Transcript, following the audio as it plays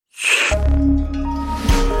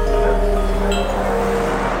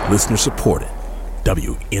Listener supported.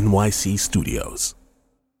 WNYC Studios.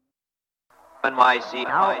 NYC.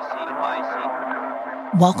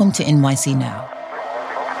 Welcome to NYC Now,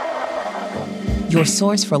 your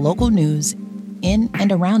source for local news in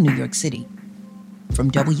and around New York City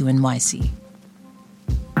from WNYC.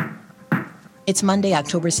 It's Monday,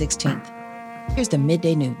 October 16th. Here's the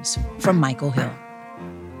Midday News from Michael Hill.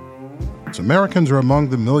 Americans are among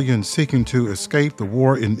the millions seeking to escape the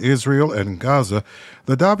war in Israel and Gaza.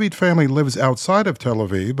 The David family lives outside of Tel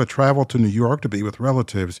Aviv, but traveled to New York to be with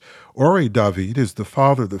relatives. Ori David is the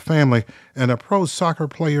father of the family and a pro soccer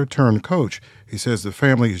player turned coach. He says the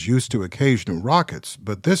family is used to occasional rockets,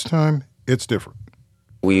 but this time it's different.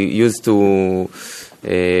 We used to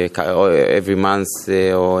every month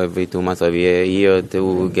or every 2 months or every year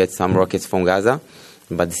to get some rockets from Gaza.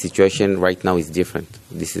 But the situation right now is different.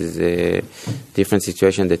 This is a different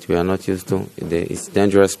situation that we are not used to. It's a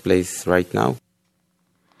dangerous place right now.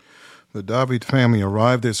 The David family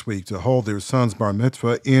arrived this week to hold their son's bar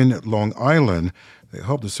mitzvah in Long Island. They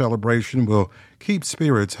hope the celebration will keep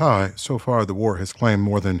spirits high. So far, the war has claimed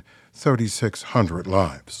more than 3,600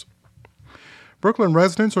 lives. Brooklyn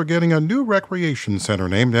residents are getting a new recreation center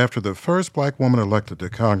named after the first black woman elected to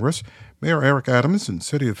Congress. Mayor Eric Adams and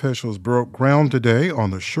city officials broke ground today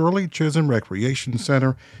on the Shirley Chisholm Recreation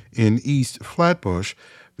Center in East Flatbush.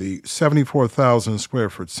 The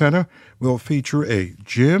 74,000-square-foot center will feature a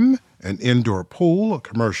gym, an indoor pool, a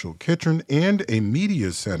commercial kitchen, and a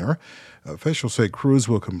media center. Officials say crews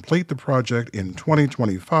will complete the project in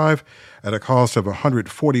 2025 at a cost of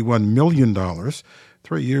 $141 million.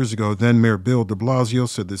 3 years ago, then Mayor Bill de Blasio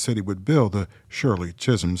said the city would build the Shirley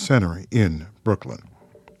Chisholm Center in Brooklyn.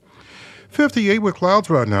 58 with clouds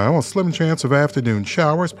right now, a slim chance of afternoon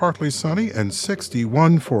showers, partly sunny, and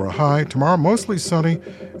 61 for a high. Tomorrow, mostly sunny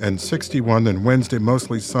and 61, then Wednesday,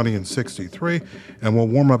 mostly sunny and 63, and we'll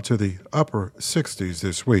warm up to the upper 60s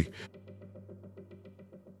this week.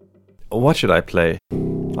 What should I play?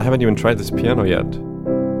 I haven't even tried this piano yet.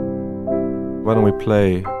 Why don't we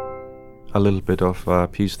play a little bit of a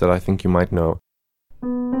piece that I think you might know?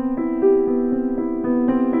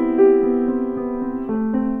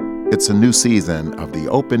 It's a new season of the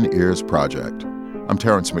Open Ears Project. I'm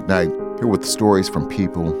Terrence McKnight, here with stories from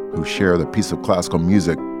people who share the piece of classical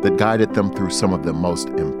music that guided them through some of the most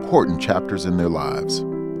important chapters in their lives.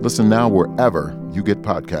 Listen now wherever you get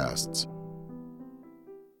podcasts.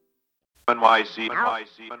 NYC.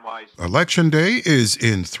 Election Day is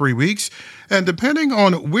in 3 weeks, and depending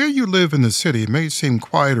on where you live in the city, it may seem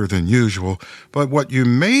quieter than usual. But what you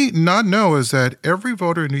may not know is that every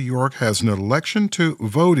voter in New York has an election to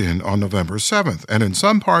vote in on November 7th. And in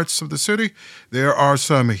some parts of the city, there are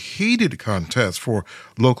some heated contests for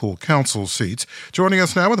local council seats. Joining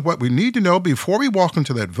us now with what we need to know before we walk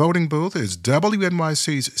into that voting booth is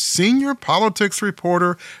WNYC's senior politics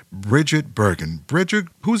reporter, Brigid Bergin. Brigid,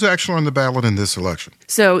 who's actually on the ballot in this election?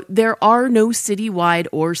 So there are no citywide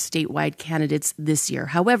or statewide candidates this year.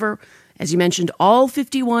 However, as you mentioned, all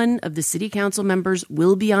 51 of the city council members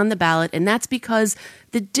will be on the ballot, and that's because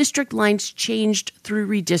the district lines changed through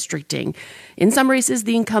redistricting. In some races,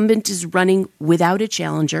 the incumbent is running without a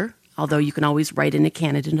challenger, although you can always write in a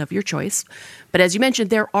candidate of your choice. But as you mentioned,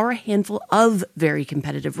 there are a handful of very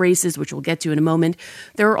competitive races, which we'll get to in a moment.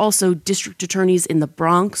 There are also district attorneys in the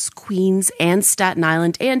Bronx, Queens, and Staten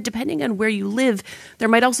Island. And depending on where you live, there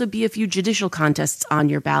might also be a few judicial contests on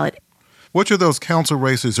your ballot. Which of those council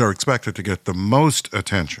races are expected to get the most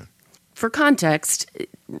attention? For context,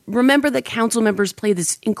 remember that council members play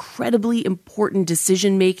this incredibly important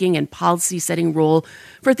decision-making and policy-setting role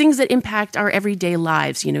for things that impact our everyday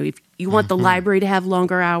lives. You know, if you want the library to have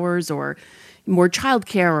longer hours or more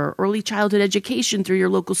childcare or early childhood education through your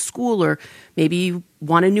local school, or maybe you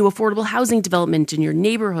want a new affordable housing development in your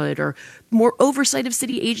neighborhood or more oversight of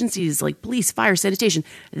city agencies like police, fire, sanitation,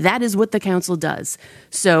 that is what the council does.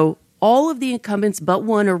 So all of the incumbents but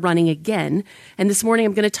one are running again. And this morning,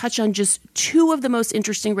 I'm going to touch on just two of the most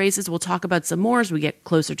interesting races. We'll talk about some more as we get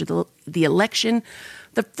closer to the election.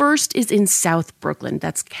 The first is in South Brooklyn.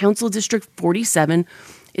 That's Council District 47.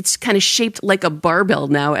 It's kind of shaped like a barbell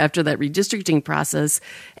now after that redistricting process.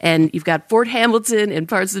 And you've got Fort Hamilton and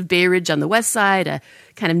parts of Bay Ridge on the west side, a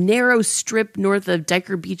kind of narrow strip north of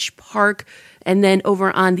Diker Beach Park, and then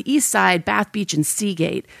over on the east side, Bath Beach and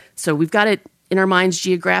Seagate. So we've got it in our minds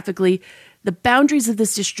geographically. The boundaries of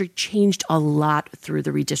this district changed a lot through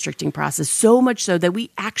the redistricting process, so much so that we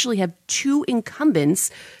actually have two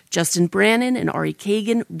incumbents, Justin Brannan and Ari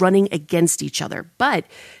Kagan, running against each other. But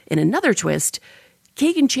in another twist,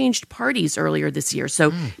 Kagan changed parties earlier this year.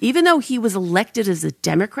 So even though he was elected as a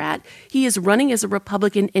Democrat, he is running as a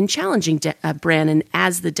Republican and challenging Brannon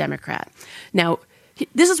as the Democrat. Now,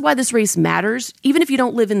 this is why this race matters, even if you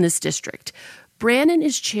don't live in this district. Brannon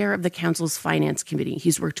is chair of the council's finance committee.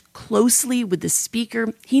 He's worked closely with the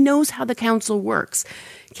speaker. He knows how the council works.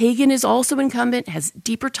 Kagan is also incumbent, has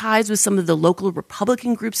deeper ties with some of the local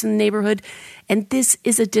Republican groups in the neighborhood. And this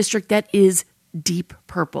is a district that is deep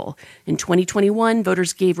purple. In 2021,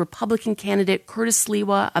 voters gave Republican candidate Curtis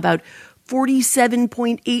Sliwa about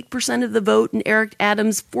 47.8% of the vote, and Eric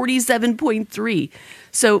Adams 47.3%.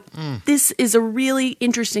 So this is a really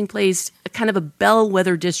interesting place, a kind of a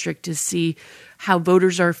bellwether district to see how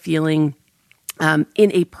voters are feeling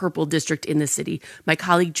in a purple district in the city. My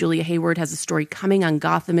colleague Julia Hayward has a story coming on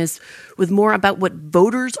Gothamist with more about what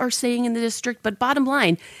voters are saying in the district. But bottom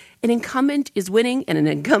line, an incumbent is winning and an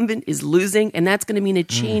incumbent is losing, and that's going to mean a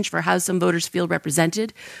change for how some voters feel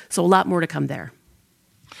represented. So a lot more to come there.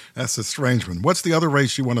 That's a strange one. What's the other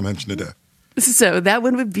race you want to mention today? So that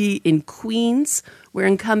one would be in Queens, where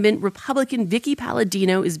incumbent Republican Vicky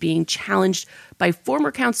Palladino is being challenged by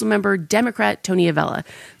former council member Democrat Tony Avella.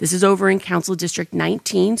 This is over in Council District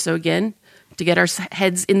 19. So again, to get our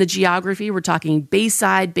heads in the geography, we're talking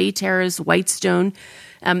Bayside, Bay Terrace, Whitestone.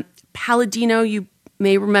 Palladino, you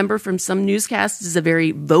may remember from some newscasts, is a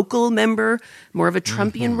very vocal member, more of a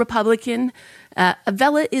Trumpian Republican.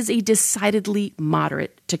 Avella is a decidedly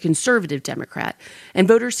moderate to conservative Democrat, and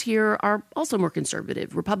voters here are also more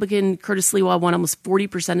conservative. Republican Curtis Sliwa won almost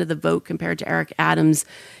 40% of the vote compared to Eric Adams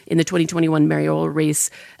in the 2021 mayoral race.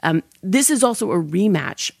 This is also a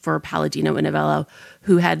rematch for Palladino and Avella,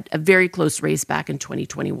 who had a very close race back in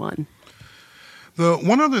 2021. The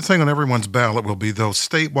one other thing on everyone's ballot will be those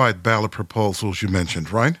statewide ballot proposals you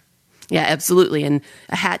mentioned, right? Yeah, absolutely. And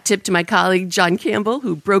a hat tip to my colleague, John Campbell,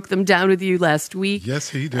 who broke them down with you last week. Yes,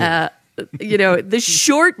 he did. The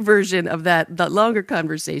short version of that longer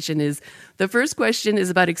conversation is the first question is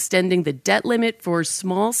about extending the debt limit for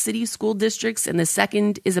small city school districts. And the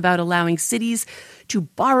second is about allowing cities to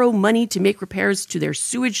borrow money to make repairs to their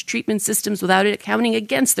sewage treatment systems without it counting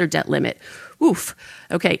against their debt limit. Oof.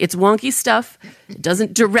 Okay, it's wonky stuff. It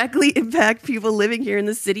doesn't directly impact people living here in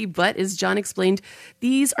the city, but as John explained,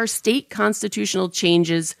 these are state constitutional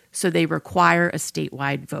changes, so they require a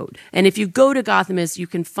statewide vote. And if you go to Gothamist, you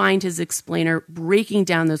can find his explainer breaking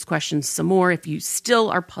down those questions some more if you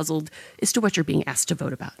still are puzzled as to what you're being asked to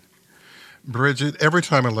vote about. Brigid, every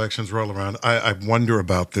time elections roll around, I wonder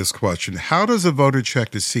about this question. How does a voter check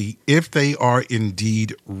to see if they are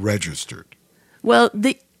indeed registered? Well,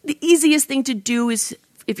 the easiest thing to do is,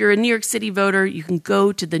 if you're a New York City voter, you can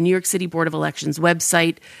go to the New York City Board of Elections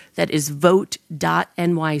website. That is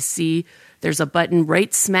vote.nyc. There's a button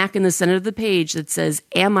right smack in the center of the page that says,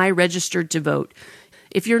 "Am I registered to vote?"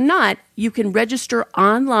 If you're not, you can register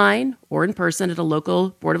online or in person at a local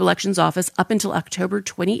Board of Elections office up until October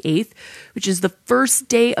 28th, which is the first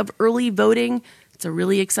day of early voting. It's a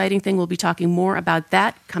really exciting thing. We'll be talking more about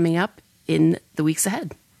that coming up in the weeks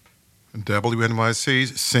ahead.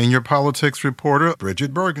 WNYC's senior politics reporter,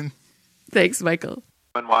 Brigid Bergin. Thanks, Michael.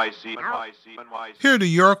 Here in New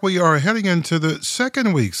York, we are heading into the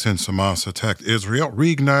second week since Hamas attacked Israel,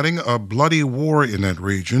 reigniting a bloody war in that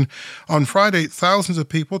region. On Friday, thousands of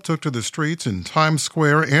people took to the streets in Times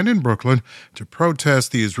Square and in Brooklyn to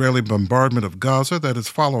protest the Israeli bombardment of Gaza that has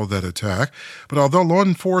followed that attack. But although law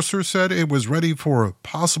enforcers said it was ready for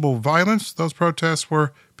possible violence, those protests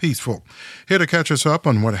were peaceful. Here to catch us up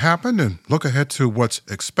on what happened and look ahead to what's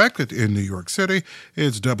expected in New York City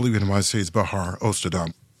is WNYC's Bahar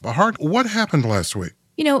Ostadan. Bahar, what happened last week?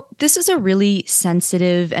 You know, this is a really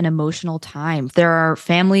sensitive and emotional time. There are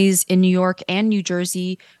families in New York and New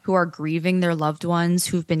Jersey who are grieving their loved ones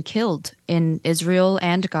who've been killed in Israel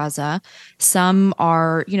and Gaza. Some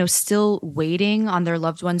are, still waiting on their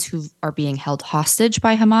loved ones who are being held hostage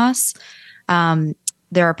by Hamas.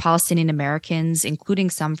 There are Palestinian Americans, including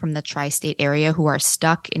some from the tri-state area, who are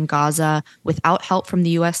stuck in Gaza without help from the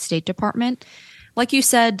U.S. State Department. Like you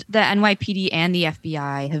said, the NYPD and the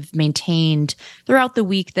FBI have maintained throughout the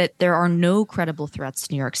week that there are no credible threats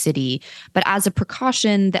to New York City. But as a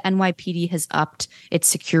precaution, the NYPD has upped its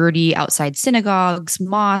security outside synagogues,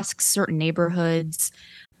 mosques, certain neighborhoods.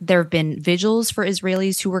 There have been vigils for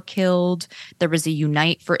Israelis who were killed. There was a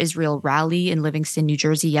Unite for Israel rally in Livingston, New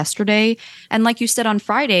Jersey yesterday. And like you said, on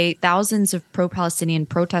Friday, thousands of pro-Palestinian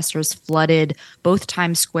protesters flooded both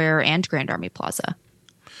Times Square and Grand Army Plaza.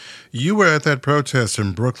 You were at that protest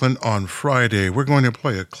in Brooklyn on Friday. We're going to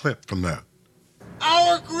play a clip from that.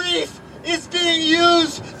 Our grief is being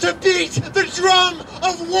used to beat the drum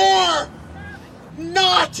of war,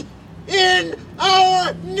 not in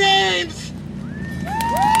our names.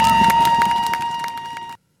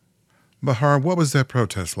 Bahar, what was that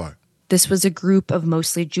protest like? This was a group of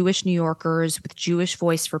mostly Jewish New Yorkers with Jewish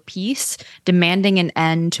Voice for Peace, demanding an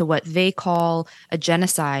end to what they call a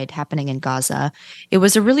genocide happening in Gaza. It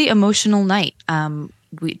was a really emotional night.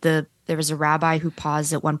 There was a rabbi who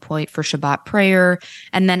paused at one point for Shabbat prayer.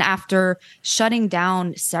 And then after shutting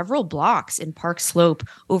down several blocks in Park Slope,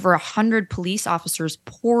 over 100 police officers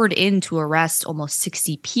poured in to arrest almost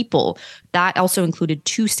 60 people. That also included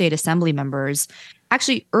 2 state assembly members.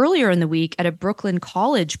 Actually, earlier in the week at a Brooklyn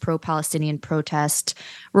College pro-Palestinian protest,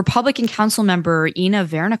 Republican council member Ina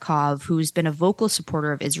Vernikov, who's been a vocal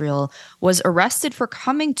supporter of Israel, was arrested for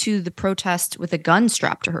coming to the protest with a gun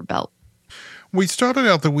strapped to her belt. We started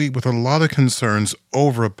out the week with a lot of concerns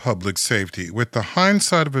over public safety. With the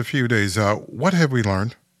hindsight of a few days out, what have we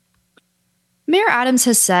learned? Mayor Adams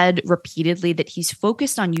has said repeatedly that he's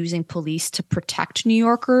focused on using police to protect New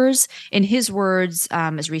Yorkers. In his words,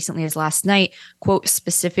 as recently as last night, quote,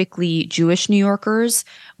 specifically Jewish New Yorkers.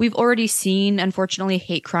 We've already seen, unfortunately,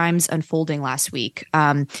 hate crimes unfolding last week.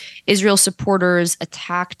 Israel supporters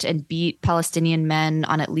attacked and beat Palestinian men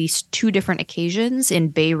on at least 2 different occasions in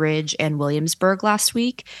Bay Ridge and Williamsburg last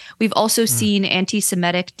week. We've also seen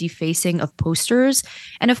anti-Semitic defacing of posters.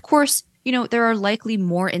 And of course, there are likely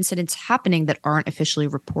more incidents happening that aren't officially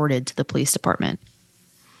reported to the police department.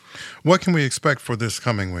 What can we expect for this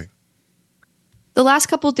coming week? The last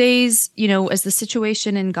couple of days, as the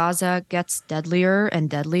situation in Gaza gets deadlier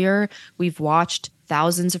and deadlier, we've watched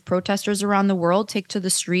thousands of protesters around the world take to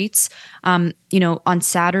the streets. On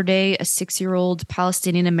Saturday, a 6-year-old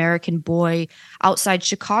Palestinian American boy outside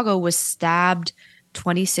Chicago was stabbed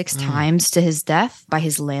 26 times to his death by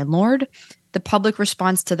his landlord. The public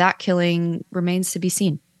response to that killing remains to be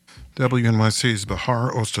seen. WNYC's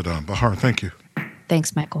Bahar Ostadan. Bahar, thank you.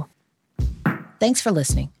 Thanks, Michael. Thanks for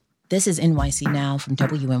listening. This is NYC Now from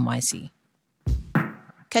WNYC.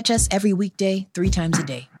 Catch us every weekday, 3 times a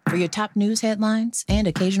day for your top news headlines and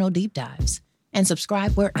occasional deep dives. And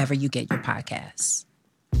subscribe wherever you get your podcasts.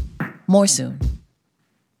 More soon.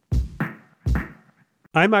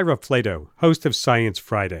 I'm Ira Flato, host of Science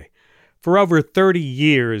Friday. For over 30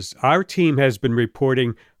 years, our team has been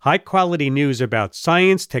reporting high-quality news about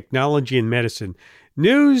science, technology, and medicine.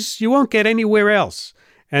 News you won't get anywhere else.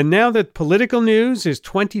 And now that political news is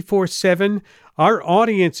 24/7, our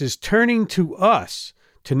audience is turning to us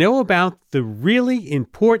to know about the really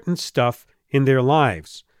important stuff in their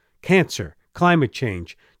lives. Cancer, climate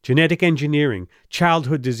change, genetic engineering,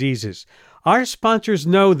 childhood diseases. Our sponsors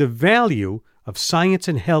know the value of science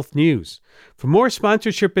and health news. For more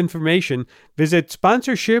sponsorship information, visit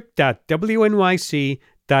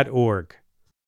sponsorship.wnyc.org.